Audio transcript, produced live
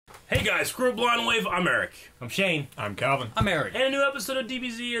Hey guys, Screw Blonde Wave, I'm Eric. I'm Shane. I'm Calvin. I'm Eric. And a new episode of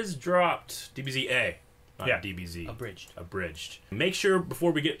DBZ has dropped. DBZ-A, not Yeah. DBZ. Abridged. Abridged. Make sure,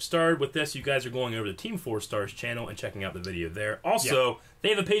 before we get started with this, you guys are going over to TeamFourStar's channel and checking out the video there. Also, they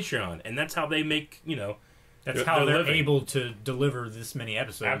have a Patreon, and that's how they make, you know... That's how they're living. able to deliver this many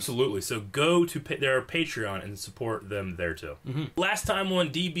episodes. Absolutely. So go to their Patreon and support them there too. Last time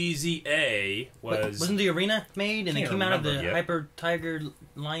on DBZ-A was... Wasn't the arena made and it Can't came out of the remember yet. Hyper Tiger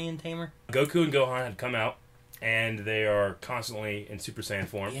Lion Tamer? Goku and Gohan had come out, and they are constantly in Super Saiyan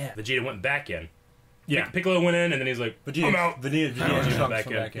form. Yeah. Vegeta went back in. Yeah. Piccolo went in, and then he's like, I'm out. Vegeta Trunks went went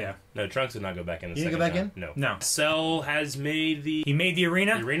back in. Yeah. No, Trunks did not go back in the He second didn't go back time. No. Cell has made the He made the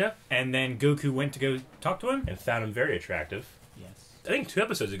arena, arena and then Goku went to go talk to him. and found him very attractive. Yes. I think 2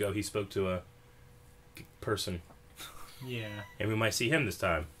 episodes ago he spoke to a person, Yeah. and we might see him this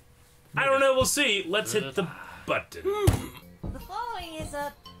time. I don't know. We'll see. Let's hit the button. The following is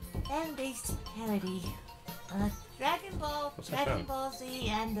a fan-based parody. Dragon Ball, What's that Dragon from? Ball Z,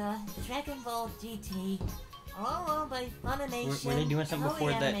 and Dragon Ball GT are all owned by Funimation. Were they doing something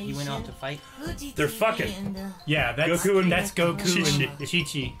before that he went off to fight? Fuji They're TV, fucking. And, Yeah, that's Goku and Goku Chi-Chi. and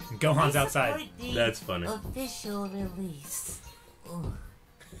Chi-Chi. Gohan's they outside. support the That's funny. Official release. Ooh.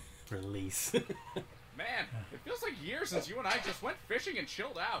 Release. Man, it feels like years since you and I just went fishing and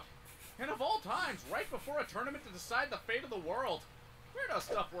chilled out. And of all times, right before a tournament to decide the fate of the world. Weird how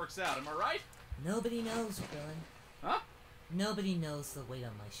stuff works out, am I right? Nobody knows, Krillin. Huh? Nobody knows the weight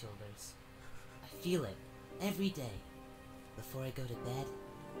on my shoulders. I feel it every day. Before I go to bed,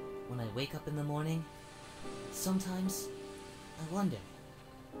 when I wake up in the morning, sometimes I wonder,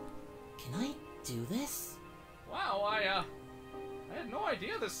 can I do this? Wow, I had no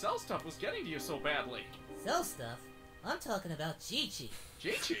idea this cell stuff was getting to you so badly. Cell stuff? I'm talking about Chi-Chi.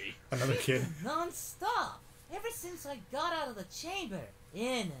 Chi-Chi? Another kid. Non-stop! Ever since I got out of the chamber.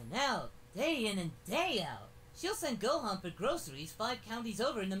 In and out, day in and day out. She'll send Gohan for groceries 5 counties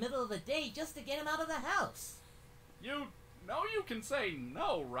over in the middle of the day just to get him out of the house. You know you can say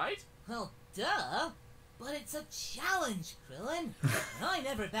no, right? Well, duh. But it's a challenge, Krillin. And I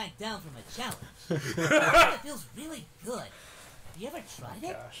never back down from a challenge. It feels really good. Have you ever tried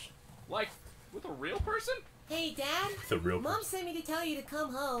it? Like, with a real person? Hey, Dad. The real Mom sent me to tell you to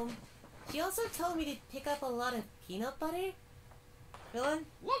come home. She also told me to pick up a lot of peanut butter. Krillin?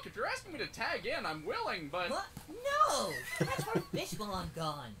 Look, if you're asking me to tag in, I'm willing, but... What? No! That's for fish while I'm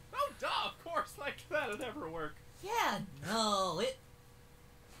gone. Oh, duh, of course, like that'd never work. Yeah, no, it...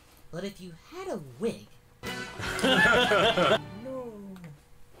 But if you had a wig... No.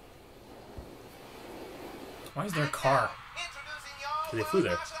 Why is there a car? So they flew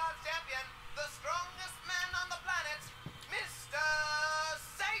there. The strongest man on the planet, Mr.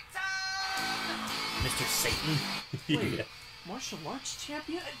 Satan! Mr. Satan. Yeah. Martial arts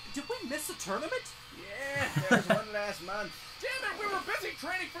champion? Did we miss a tournament? Yeah, there was one last month. Damn it, we were busy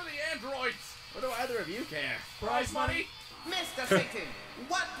training for the androids! What do either of you care? Prize money? Mr. Satan,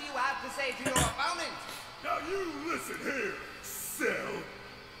 what do you have to say to your opponent? Now you listen here, Cell.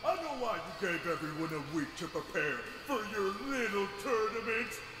 I know why you gave everyone a week to prepare for your little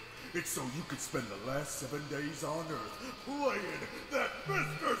tournament. It's so you could spend the last 7 days on Earth praying that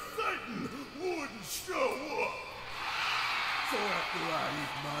Mr. Satan wouldn't show up. So after I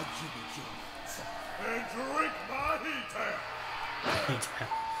eat my jimmy joints and drink my heat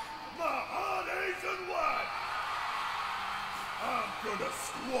my hot Asian wife, I'm gonna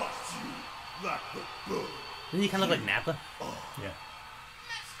squash you like the bug. Doesn't he kind of look like Nappa? Yeah.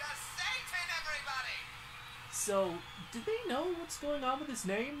 Mr. Satan, everybody! So, do they know what's going on with his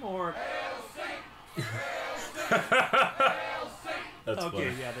name, or... That's Okay,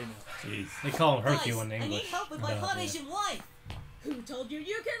 funny. yeah, they know. Jeez. They call him Guys, Hercule in I need English. help with my hot Asian wife. Who told you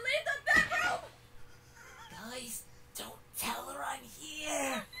you can leave the bedroom? Guys, don't tell her I'm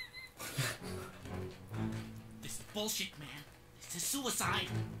here. This is bullshit, man. This is suicide.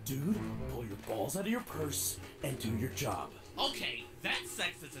 Dude, pull your balls out of your purse and do your job. Okay, that's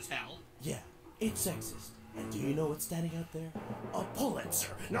sexist as hell. Yeah, it's sexist. And do you know what's standing out there? A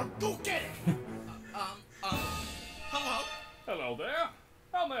Pulitzer. Now go get it! Hello? Hello there.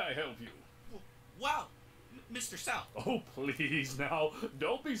 How may I help you? Wow, Mr. South. Oh, please now.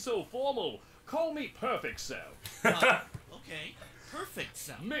 Don't be so formal. Call me Perfect Cell. Okay, Perfect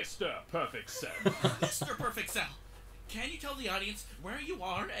Cell. Mr. Perfect Cell. Mr. Perfect Cell. Can you tell the audience where you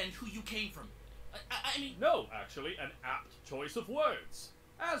are and who you came from? I mean... No, actually, an apt choice of words.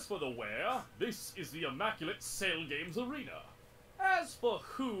 As for the where, this is the immaculate Cell Games Arena. As for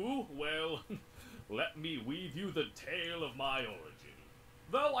who, well, let me weave you the tale of my origin.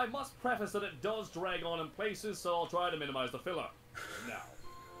 Though I must preface that it does drag on in places, so I'll try to minimize the filler. Now,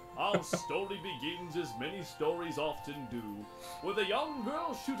 Our story begins as many stories often do, with a young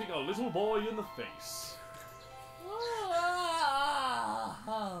girl shooting a little boy in the face.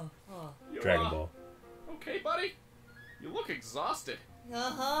 Dragon Ball. Okay, buddy? You look exhausted.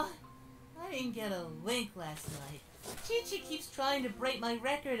 Uh-huh. I didn't get a wink last night. Chi-Chi keeps trying to break my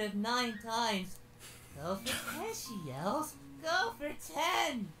record of 9 times. Go for 10, she yells. Go for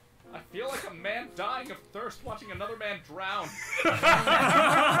 10! I feel like a man dying of thirst watching another man drown.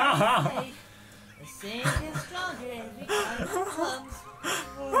 The saying gets stronger every time it comes.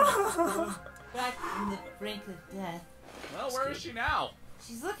 Back from the brink of death. Well, where is she now?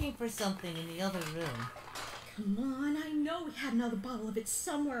 She's looking for something in the other room. Come on, I know we had another bottle of it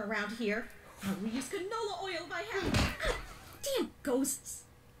somewhere around here. I'll reuse canola oil if I have. Ah, damn ghosts.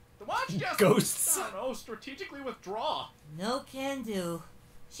 Why don't you just, Ghosts. I don't know, strategically withdraw? No can do.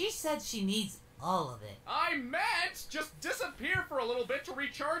 She said she needs all of it. I meant just disappear for a little bit to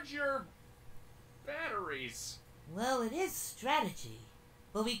recharge your batteries. Well, it is strategy.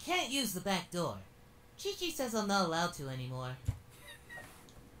 But we can't use the back door. Chi-Chi says I'm not allowed to anymore.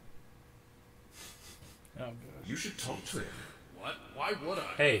 Oh, gosh. You should talk to him. What? Why would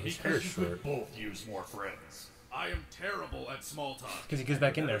I? Hey, his hair's Because you short. could both use more friends. I am terrible at small talk. Because he goes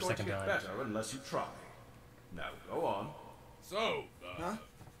back in there a Never going second to get time. better unless you try. Now go on. So,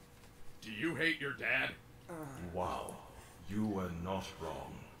 do you hate your dad? Wow, you were not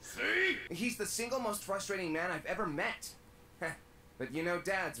wrong. See? He's the single most frustrating man I've ever met. But you know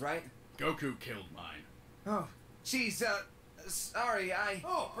dads, right? Goku killed mine. Oh, geez, sorry,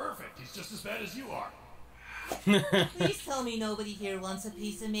 Oh, perfect. He's just as bad as you are. Please tell me nobody here wants a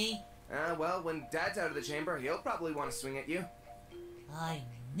piece of me. Well, when Dad's out of the chamber, he'll probably want to swing at you. I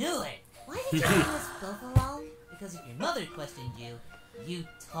knew it! Why did you leave us both alone? Because if your mother questioned you, you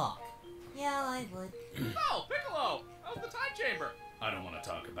talk. Yeah, I would. Oh, Piccolo! How's the time chamber? I don't want to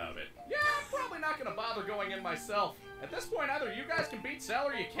talk about it. Yeah, I'm probably not going to bother going in myself. At this point, either you guys can beat Cell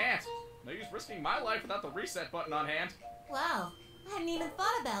or you can't. No use risking my life without the reset button on hand. Wow, I hadn't even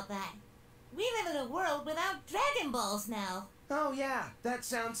thought about that. We live in a world without Dragon Balls now. Oh yeah, that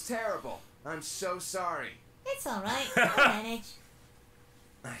sounds terrible. I'm so sorry. It's alright, I'll manage.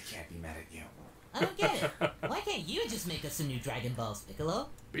 I can't be mad at you. I don't get it. Why can't you just make us some new Dragon Balls, Piccolo?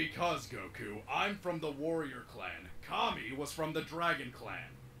 Because, Goku, I'm from the Warrior Clan. Kami was from the Dragon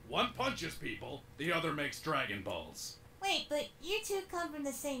Clan. One punches people, the other makes Dragon Balls. Wait, but you two come from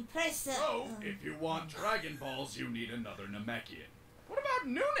the same person. So, if you want Dragon Balls, you need another Namekian. What about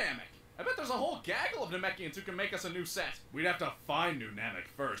new Namek? I bet there's a whole gaggle of Namekians who can make us a new set. We'd have to find new Namek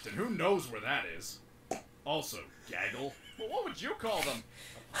first, and who knows where that is. Also, gaggle? Well, what would you call them?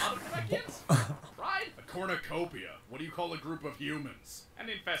 A pot of Namekians? Right? A cornucopia. What do you call a group of humans? An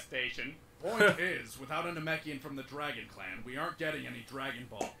infestation. Point is, without a Namekian from the Dragon Clan, we aren't getting any Dragon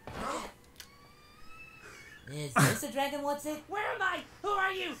Ball. Is this a Dragon What's It? Where am I? Who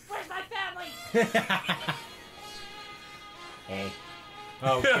are you? Where's my family? Hey.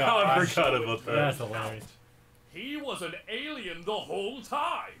 Oh, I God. forgot about that. That's hilarious. He was an alien the whole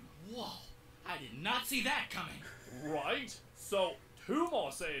time. Whoa, I did not see that coming. Right? So, 2 more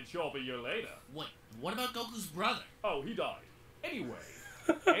Saiyans show up a year later. What about Goku's brother? Oh, he died. Anyway,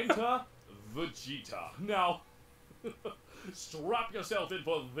 enter Vegeta. Now, strap yourself in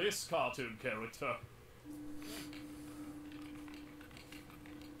for this cartoon character.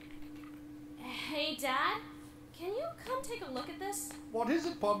 Hey, Dad? Can you come take a look at this? What is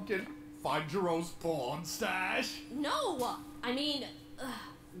it, Pumpkin? Find Jiro's porn stash? No! I mean,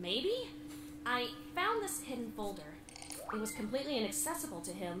 maybe? I found this hidden folder. It was completely inaccessible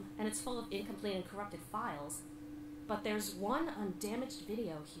to him, and it's full of incomplete and corrupted files. But there's one undamaged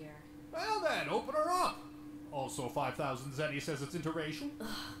video here. Well then, open her up. Also, 5,000 Zenny says it's interracial.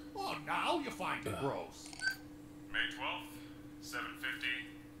 Oh, now you find it gross. May 12th, 7:50,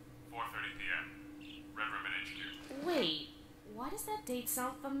 4:30 p.m. Red Ribbon HQ. Wait, why does that date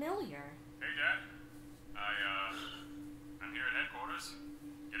sound familiar? Hey, Dad. I'm here at headquarters,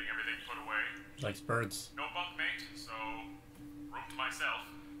 getting everything put away. Likes birds. No bunkmate, so room to myself,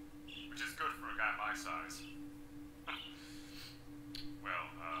 which is good for a guy my size. Well,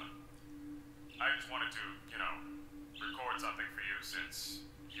 I just wanted to, record something for you since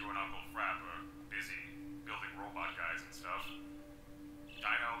you and Uncle Frap are busy building robot guys and stuff.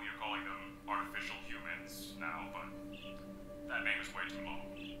 I know you're calling them artificial humans now, but that name is way too long.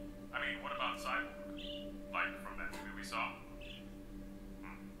 I mean, what about Cyborg? Like from that movie we saw?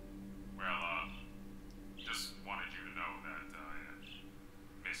 Well, just wanted you to know that I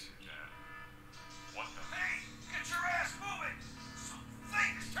miss you, Dad. What the? Hey, get your ass moving!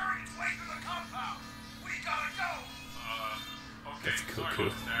 Something is turning its way through the compound! We gotta go! Okay, That's sorry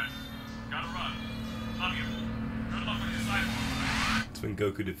Goku. about that. guys. Gotta run. Love you. Good luck with your cyborg. It's when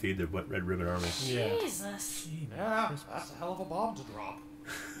Goku defeated the Red Ribbon Army. Jesus. Yeah, that's a hell of a bomb to drop.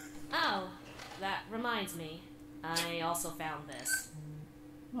 Oh, that reminds me. I also found this.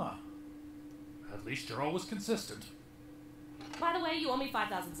 Huh. At least you're always consistent. By the way, you owe me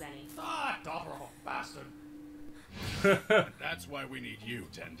 5,000 zenny. Ah, daughter of a bastard. That's why we need you,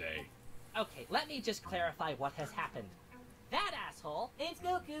 Tende. Okay, let me just clarify what has happened. That asshole, it's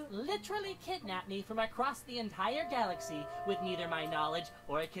Goku, literally kidnapped me from across the entire galaxy with neither my knowledge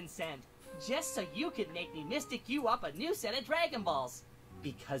or consent, just so you could make me mystic you up a new set of Dragon Balls.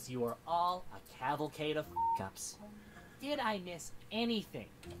 Because you are all a cavalcade of f***ups. Did I miss anything?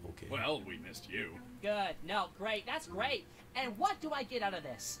 Okay. Well, we missed you. Good. No, great. That's great. And what do I get out of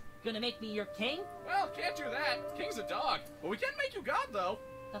this? Gonna make me your king? Well, can't do that. King's a dog. But we can make you god, though.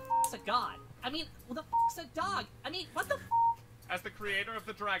 The f***'s a god? I mean, the f***'s a dog? I mean, what the f***? As the creator of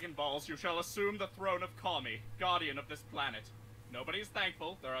the Dragon Balls, you shall assume the throne of Kami, guardian of this planet. Nobody is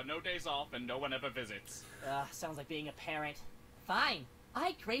thankful, there are no days off, and no one ever visits. Sounds like being a parent. Fine.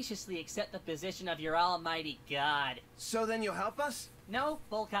 I graciously accept the position of your almighty god. So then you'll help us? No,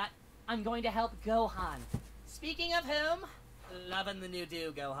 Bullcut. I'm going to help Gohan. Speaking of whom, loving the new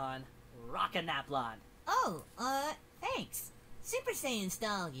do, Gohan. Rockin' that blonde. Oh, thanks. Super Saiyan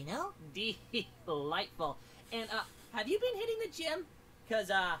style, you know? Delightful. And, have you been hitting the gym? 'Cause,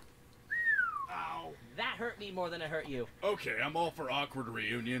 Ow. that hurt me more than it hurt you. Okay, I'm all for awkward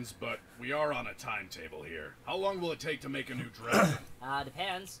reunions, but we are on a timetable here. How long will it take to make a new dragon?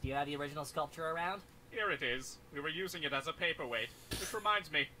 Depends. Do you have the original sculpture around? Here it is. We were using it as a paperweight. Which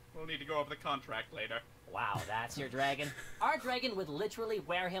reminds me, we'll need to go over the contract later. Wow, that's your dragon? Our dragon would literally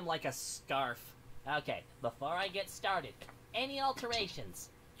wear him like a scarf. Okay, before I get started, any alterations?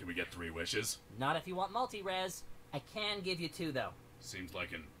 Can we get 3 wishes? Not if you want multi-res. I can give you 2, though. Seems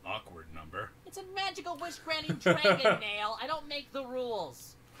like an awkward number. It's a magical wish-granting dragon, Nail. I don't make the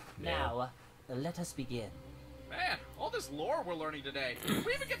rules. Now, let us begin. Man, all this lore we're learning today.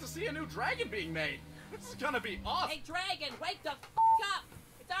 We even get to see a new dragon being made. This is gonna be awesome. Hey, dragon, wake the f*** up!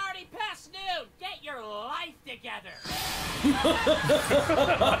 It's already past noon! Get your life together!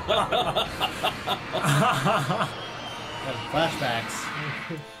 Flashbacks.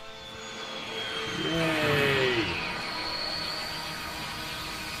 Yay!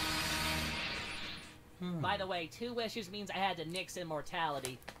 By the way, 2 wishes means I had to nix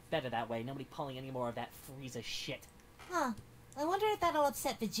immortality. Better that way, nobody pulling any more of that Frieza shit. Huh. I wonder if that'll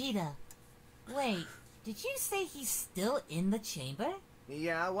upset Vegeta. Wait, did you say he's still in the chamber?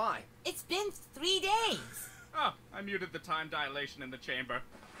 Yeah, why? It's been 3 days! Oh, I muted the time dilation in the chamber.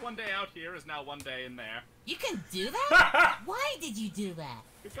 1 day out here is now 1 day in there. You can do that? Why did you do that?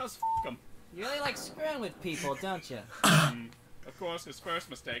 Because f*** 'em. You really like screwing with people, don't you? Of course, his first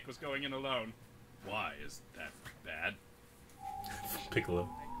mistake was going in alone. Why? Is that bad? Piccolo.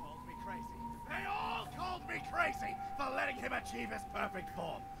 They all called me crazy for letting him achieve his perfect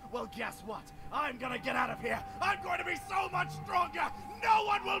form. Well, guess what? I'm gonna get out of here. I'm going to be so much stronger. No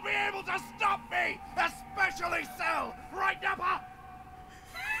one will be able to stop me, especially Cell. Right, Nappa?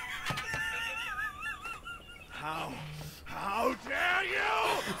 How dare you?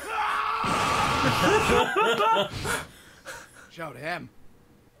 Showed him.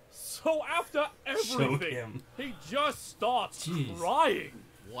 So after everything, he just starts crying.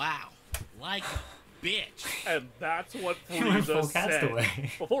 Wow. Like a bitch. And that's what He went full Frieza said Castaway.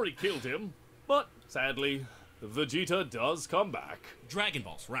 before he killed him. But sadly, Vegeta does come back. Dragon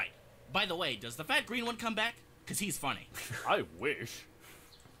Balls, right. By the way, does the fat green one come back? Because he's funny. I wish.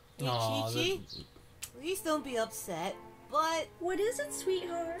 Hey, Chi-Chi, please don't be upset, but... What is it,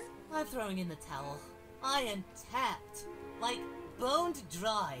 sweetheart? I'm throwing in the towel. I am tapped. Like, boned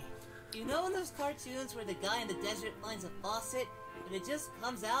dry. You know in those cartoons where the guy in the desert finds a faucet, and it just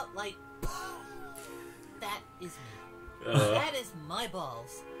comes out like... That is me. That is my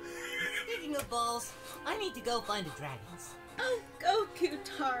balls. Speaking of balls, I need to go find the dragons. Oh, Goku,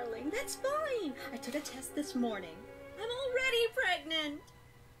 darling, that's fine. I took a test this morning. I'm already pregnant.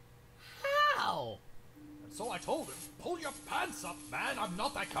 How? And so I told him, pull your pants up, man. I'm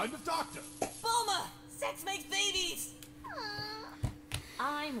not that kind of doctor. Bulma! Sex makes babies!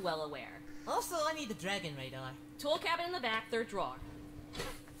 I'm well aware. Also, I need the dragon radar. Tool cabinet in the back, 3rd drawer.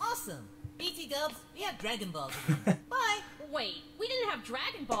 Awesome! BT Dubs, we have Dragon Balls again. Bye! Wait, we didn't have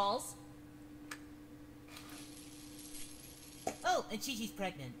Dragon Balls. Oh, and Chi-Chi's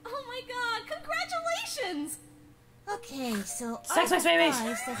pregnant. Oh my god, congratulations! Okay, so Sex makes babies!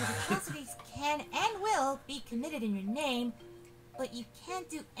 says that atrocities can and will be committed in your name, but you can't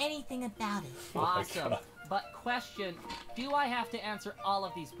do anything about it. Awesome. But question, do I have to answer all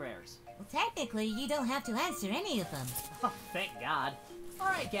of these prayers? Well, technically, you don't have to answer any of them. Oh, thank God. Or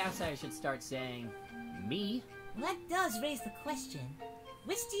I guess I should start saying, me? Well, that does raise the question.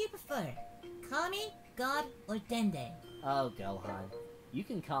 Which do you prefer? Kami, God, or Dende? Oh, Gohan. You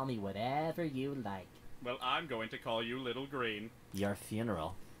can call me whatever you like. Well, I'm going to call you Little Green. Your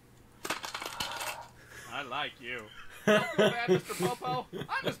funeral. I like you. Don't feel bad, Mr. Popo.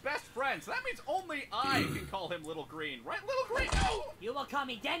 I'm his best friend, so that means only I can call him Little Green. Right, Little Green? No! You will call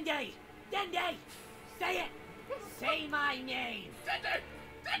me Dende! Dende! Say it! Say my name! Dende!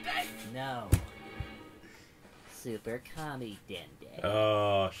 Dende! No. Super Kami Dende.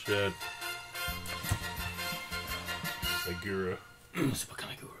 Oh, shit. The guru. Super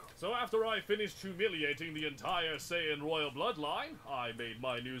Kami Guru. So after I finished humiliating the entire Saiyan royal bloodline, I made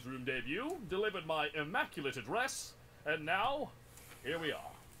my newsroom debut, delivered my immaculate address, and now, here we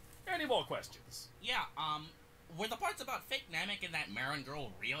are. Any more questions? Yeah, were the parts about fake Namek and that Marin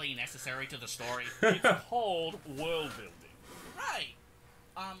girl really necessary to the story? It's called world building. Right.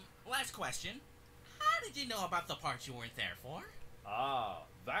 Last question. How did you know about the parts you weren't there for? Ah,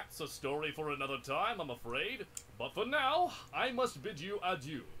 that's a story for another time, I'm afraid. But for now, I must bid you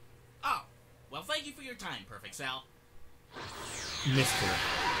adieu. Oh, well, thank you for your time, Perfect Cell.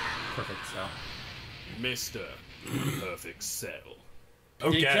 Mr. Perfect Cell. Mr. Perfect Cell.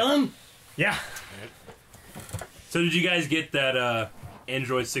 Okay. Did you kill him? Yeah. So did you guys get that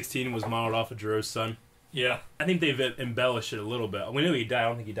Android 16 was modeled off of Jiro's son? Yeah. I think they've embellished it a little bit. We knew he died. I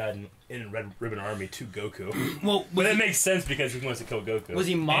don't think he died in Red Ribbon Army to Goku. Well, but that makes sense because he wants to kill Goku. Was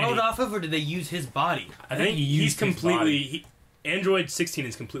he modeled off of, or did they use his body? I think he's completely... Android 16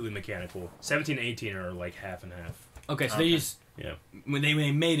 is completely mechanical. 17 and 18 are like half and half. Okay, so they just... Yeah. When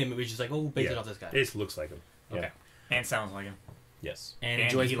they made him, it was just like, oh, based it off this guy. It just looks like him. Okay. Yeah. And sounds like him. Yes. And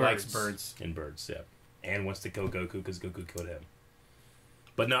he likes birds. And birds, yeah. And wants to kill Goku because Goku killed him.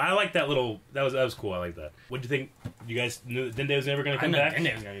 But no, I like that little... That was cool. I like that. What do you think? You guys knew that Dende was never going to come back?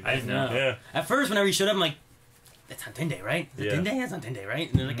 Dende was going to be back. I didn't know. Yeah. At first, whenever he showed up, I'm like, that's not Dende, right? Yeah. Dende? That's not Dende,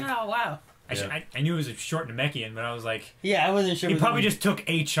 right? And they're like, oh, wow. I knew it was a short Namekian, but I was like... Yeah, I wasn't sure. He probably just took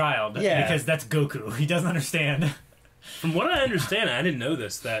a child. Yeah. Because that's Goku. He doesn't understand. From what I understand, I didn't know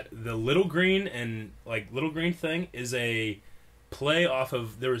this, that the Little Green and, Little Green thing is a play off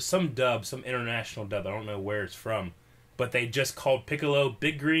of... There was some dub, some international dub. I don't know where it's from. But they just called Piccolo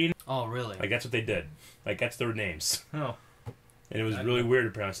Big Green. Oh, really? That's what they did. That's their names. Oh. And it was really weird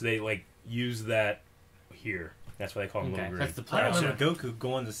to pronounce. So they, used that here. That's why they call him Little Green. That's the plan. I remember Goku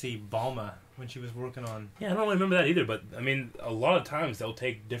going to see Bulma when she was working on... Yeah, I don't really remember that either, but, I mean, a lot of times they'll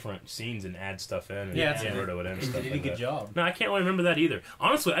take different scenes and add stuff in. And yeah, Roto it in and stuff they did a good job. No, I can't really remember that either.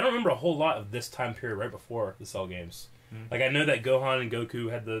 Honestly, I don't remember a whole lot of this time period right before the Cell games. I know that Gohan and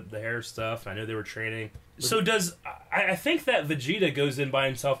Goku had the hair stuff. I know they were training. So does... I think that Vegeta goes in by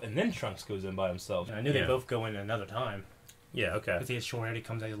himself and then Trunks goes in by himself. Yeah, I knew they both go in another time. Yeah, okay. Because he has short hair, he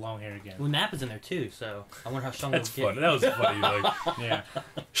comes out with long hair again. Well, Nappa's in there too, so I wonder how strong That's they'll fun. get. That was funny. Yeah.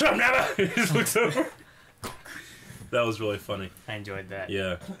 Shut up, Nappa! He just looks over. That was really funny. I enjoyed that.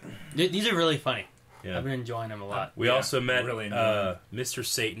 Yeah. These are really funny. Yeah. I've been enjoying them a lot. We also met really Mr.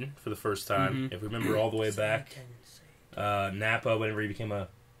 Satan for the first time. If we remember all the way back, Nappa, whenever he became a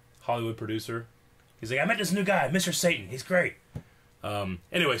Hollywood producer, he's like, I met this new guy, Mr. Satan. He's great.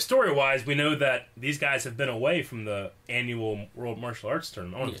 Anyway, story-wise, we know that these guys have been away from the annual World Martial Arts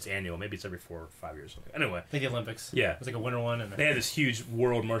Tournament. I don't know if it's annual. Maybe it's every 4 or 5 years. Anyway. Like the Olympics. Yeah. It was like a winter one. And they had this huge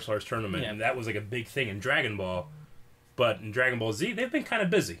World Martial Arts Tournament, and that was like a big thing in Dragon Ball. But in Dragon Ball Z, they've been kind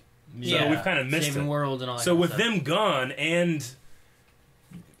of busy. So we've kind of missed Saving it. World and all that so with stuff. them gone and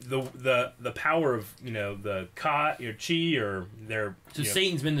the power of, the Ka or Chi or their... So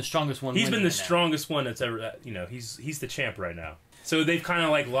Satan's been the strongest one. He's been winning the right now. strongest one that's ever... he's the champ right now. So they've kind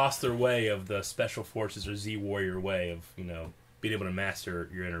of lost their way of the Special Forces or Z Warrior way of, being able to master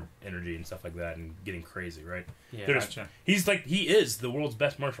your inner energy and stuff like that and getting crazy, right? Yeah, gotcha. He is the world's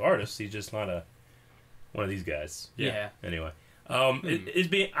best martial artist. He's just not one of these guys. Yeah. Anyway. I've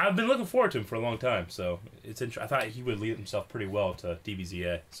been looking forward to him for a long time, so it's I thought he would lead himself pretty well to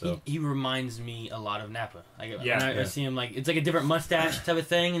DBZA. So he reminds me a lot of Nappa. I see him it's like a different mustache type of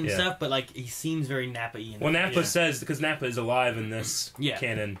thing and stuff, but he seems very Nappa-y. Well, Nappa says, because Nappa is alive in this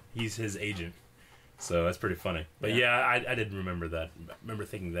canon, he's his agent, so that's pretty funny. But I didn't remember that. I remember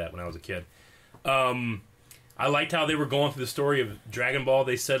thinking that when I was a kid. I liked how they were going through the story of Dragon Ball.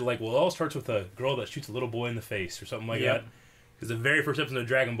 They said it all starts with a girl that shoots a little boy in the face or something like that. Because the very first episode of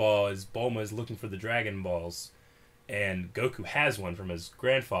Dragon Ball is Bulma is looking for the Dragon Balls, and Goku has one from his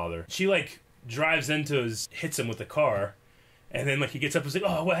grandfather. She drives into hits him with the car, and then he gets up and is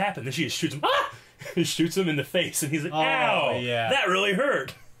like, oh, what happened? Then she just shoots him. Ah! He shoots him in the face, and he's like, Oh, ow! yeah. That really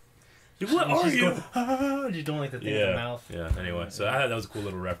hurt. Dude, what are you? Just don't like the thing in the mouth. Yeah, anyway. So I thought that was a cool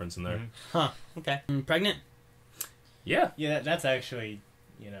little reference in there. Huh, okay. Pregnant? Yeah. Yeah, that's actually,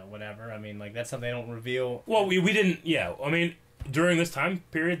 whatever. I mean, like, that's something they don't reveal. Well, we didn't, I mean, during this time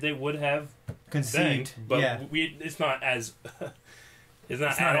period, they would have conceived, but it's not as... It's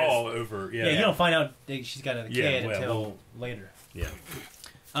not at all over. Yeah, you don't find out that she's got a kid well, until later. Yeah.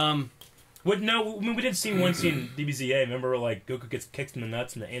 We did see one scene in DBZA. Remember, like, Goku gets kicked in the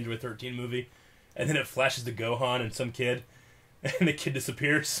nuts in the Android 13 movie, and then it flashes to Gohan and some kid, and the kid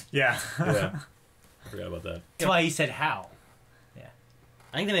disappears. Yeah. Yeah. I forgot about that. That's why he said how. Yeah.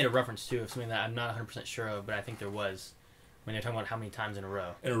 I think they made a reference, too, of something that I'm not 100% sure of, but I think there was, when they're talking about how many times in a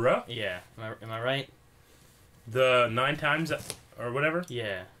row. In a row? Yeah. Am I right? The 9 times or whatever?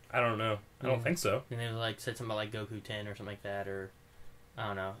 Yeah. I don't know. I don't think so. And they said something about like Goku 10 or something like that, or I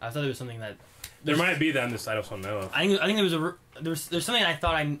don't know. I thought there was something that there might be that on this. I just don't know of. I think there's something I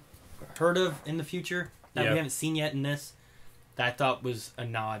thought I heard of in the future that we haven't seen yet in this that I thought was a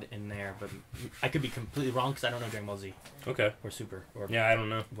nod in there, but I could be completely wrong because I don't know Dragon Ball Z. Okay. Or Super. Or I don't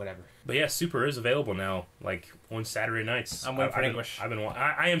know. Whatever. But yeah, Super is available now, like on Saturday nights. I'm waiting for English.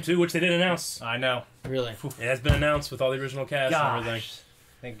 I am too, which they didn't announce. I know. Really? It has been announced with all the original cast and everything.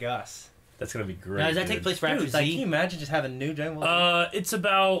 Thank Gus. That's gonna be great. Now, does that take place for after Z? Can you imagine just having new Dragon Ball? It's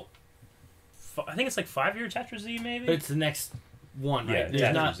about. I think it's like 5 years after Z, maybe. But it's the next one, right?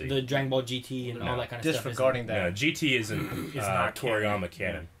 Yeah, There's not the Dragon Ball GT and all that kind of stuff. Disregarding that. No, GT isn't not Toriyama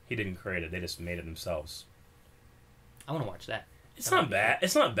canon. He didn't create it. They just made it themselves. I want to watch that. It's not bad.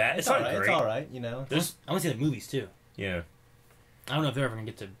 It's not bad. It's not great. It's all right. I want to see the movies too. Yeah. I don't know if they're ever gonna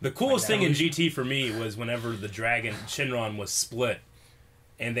get to. The coolest thing in GT for me was whenever the Dragon Shinron was split,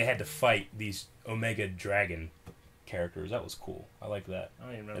 and they had to fight these Omega Dragon characters. That was cool. I like that. I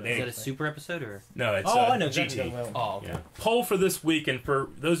don't even remember. Is that a Super episode or? No, it's I know GT. Oh, okay. Yeah. Poll for this week, and for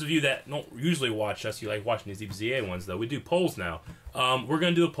those of you that don't usually watch us, you like watching these DBZA ones, though, we do polls now. We're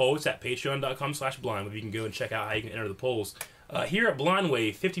going to do a poll. It's at patreon.com/blind, where you can go and check out how you can enter the polls. Here at Blind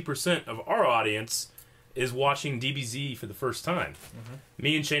Wave, 50% of our audience is watching DBZ for the first time. Mm-hmm.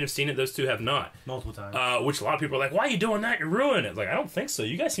 Me and Shane have seen it. Those two have not. Multiple times. Which a lot of people are like, why are you doing that? You're ruining it. Like, I don't think so.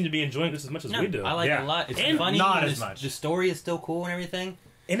 You guys seem to be enjoying this as much as we do. I like it a lot. It's funny. Not as much. The story is still cool and everything.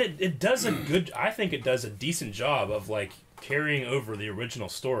 And it does a good... I think it does a decent job of, like, carrying over the original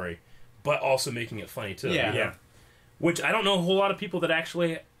story, but also making it funny, too. Yeah. Which I don't know a whole lot of people that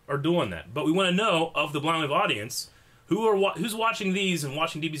actually are doing that. But we want to know, of the Blind Wave audience, who's watching these and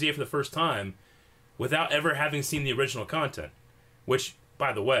watching DBZA for the first time without ever having seen the original content, which,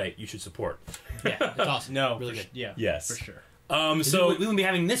 by the way, you should support. Yeah, it's awesome. No, really good. Yeah, yes, for sure. So we wouldn't be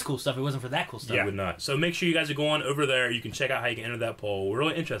having this cool stuff if it wasn't for that cool stuff. Yeah, would not. So make sure you guys are going over there. You can check out how you can enter that poll. We're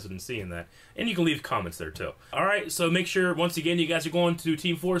really interested in seeing that, and you can leave comments there too. All right. So make sure once again you guys are going to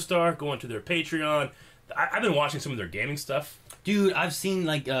TeamFourStar, going to their Patreon. I've been watching some of their gaming stuff. Dude, I've seen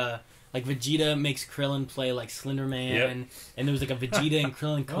like Vegeta makes Krillin play like Slender Man, and there was like a Vegeta and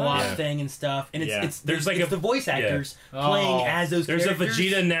Krillin co-op thing and stuff. And it's the voice actors playing as those characters. There's a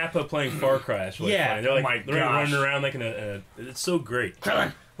Vegeta Nappa playing Far Cry. It's really funny. They're like they're running around like in a it's so great.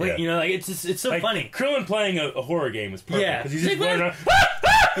 Krillin. Wait, you know, like it's so like, funny. Krillin playing a horror game is perfect. Yeah. Because he's just running around.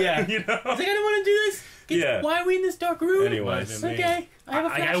 Yeah. You know? I was like, I don't want to do this. Why are we in this dark room? Anyways. Okay. I have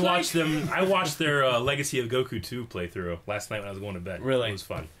a flashlight. I watched their Legacy of Goku 2 playthrough last night when I was going to bed. Really? It was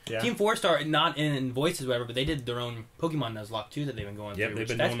fun. Yeah. TeamFourStar, not in voices or whatever, but they did their own Pokemon Nuzlocke too that they've been going through.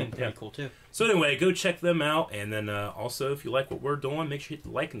 That's been pretty cool too. So anyway, go check them out. And then also, if you like what we're doing, make sure you hit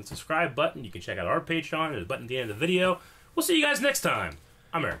the like and the subscribe button. You can check out our Patreon. There's a button at the end of the video. We'll see you guys next time.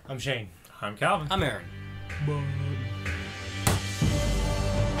 I'm Aaron. I'm Shane. I'm Calvin. I'm Aaron. Bye.